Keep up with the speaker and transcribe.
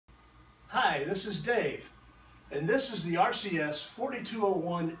Hi, this is Dave, and this is the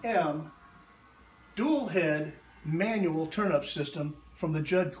RCS-4201M dual head manual turn-up system from the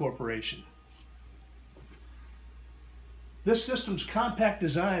JUD Corporation. This system's compact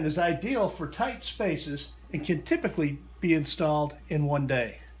design is ideal for tight spaces and can typically be installed in one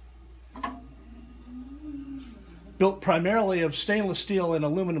day. Built primarily of stainless steel and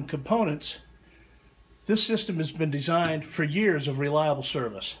aluminum components, this system has been designed for years of reliable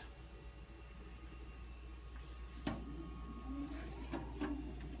service.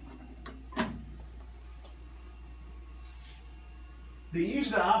 The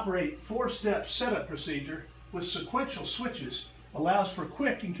easy-to-operate four-step setup procedure with sequential switches allows for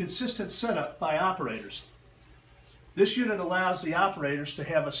quick and consistent setup by operators. This unit allows the operators to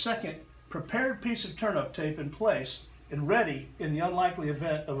have a second prepared piece of turn-up tape in place and ready in the unlikely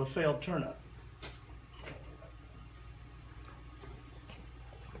event of a failed turn-up.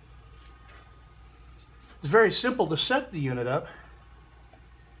 It's very simple to set the unit up.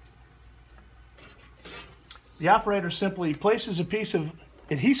 The operator simply places a piece of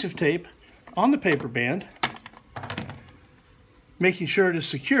adhesive tape on the paper band, making sure it is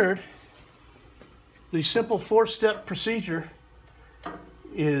secured. The simple four-step procedure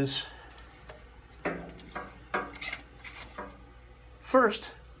is: first,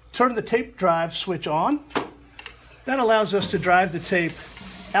 turn the tape drive switch on. That allows us to drive the tape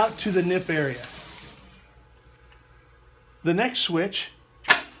out to the nip area. The next switch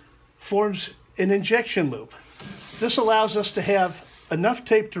forms an injection loop. This allows us to have enough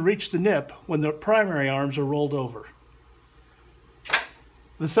tape to reach the nip when the primary arms are rolled over.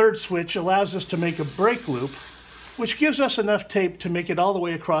 The third switch allows us to make a break loop, which gives us enough tape to make it all the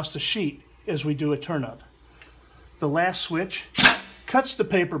way across the sheet as we do a turn-up. The last switch cuts the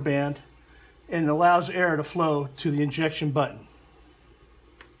paper band and allows air to flow to the injection button.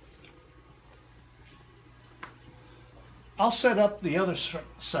 I'll set up the other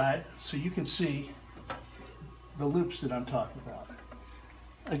side so you can see the loops that I'm talking about.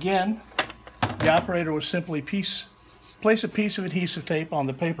 Again, the operator will simply place a piece of adhesive tape on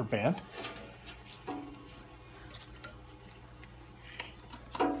the paper band.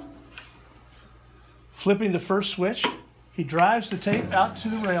 Flipping the first switch, he drives the tape out to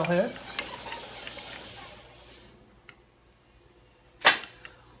the railhead.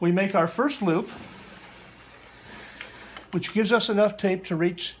 We make our first loop, which gives us enough tape to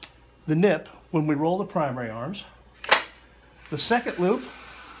reach the nip when we roll the primary arms. The second loop,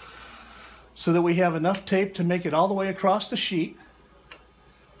 so that we have enough tape to make it all the way across the sheet.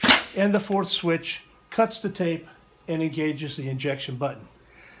 And the fourth switch cuts the tape and engages the injection button.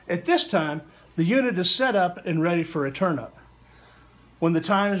 At this time, the unit is set up and ready for a turn-up. When the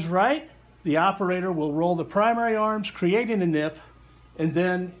time is right, the operator will roll the primary arms, creating a nip, and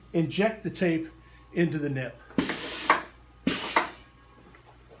then inject the tape into the nip.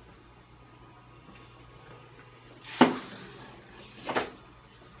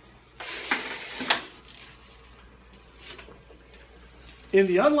 In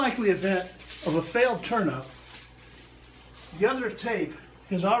the unlikely event of a failed turn-up, the other tape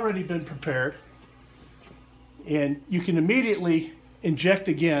has already been prepared, and you can immediately inject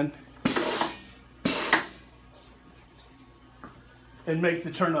again and make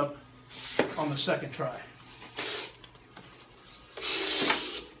the turn-up on the second try.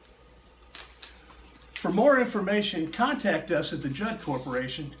 For more information, contact us at the JUD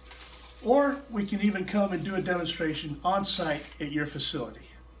Corporation, or we can even come and do a demonstration on site at your facility.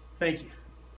 Thank you.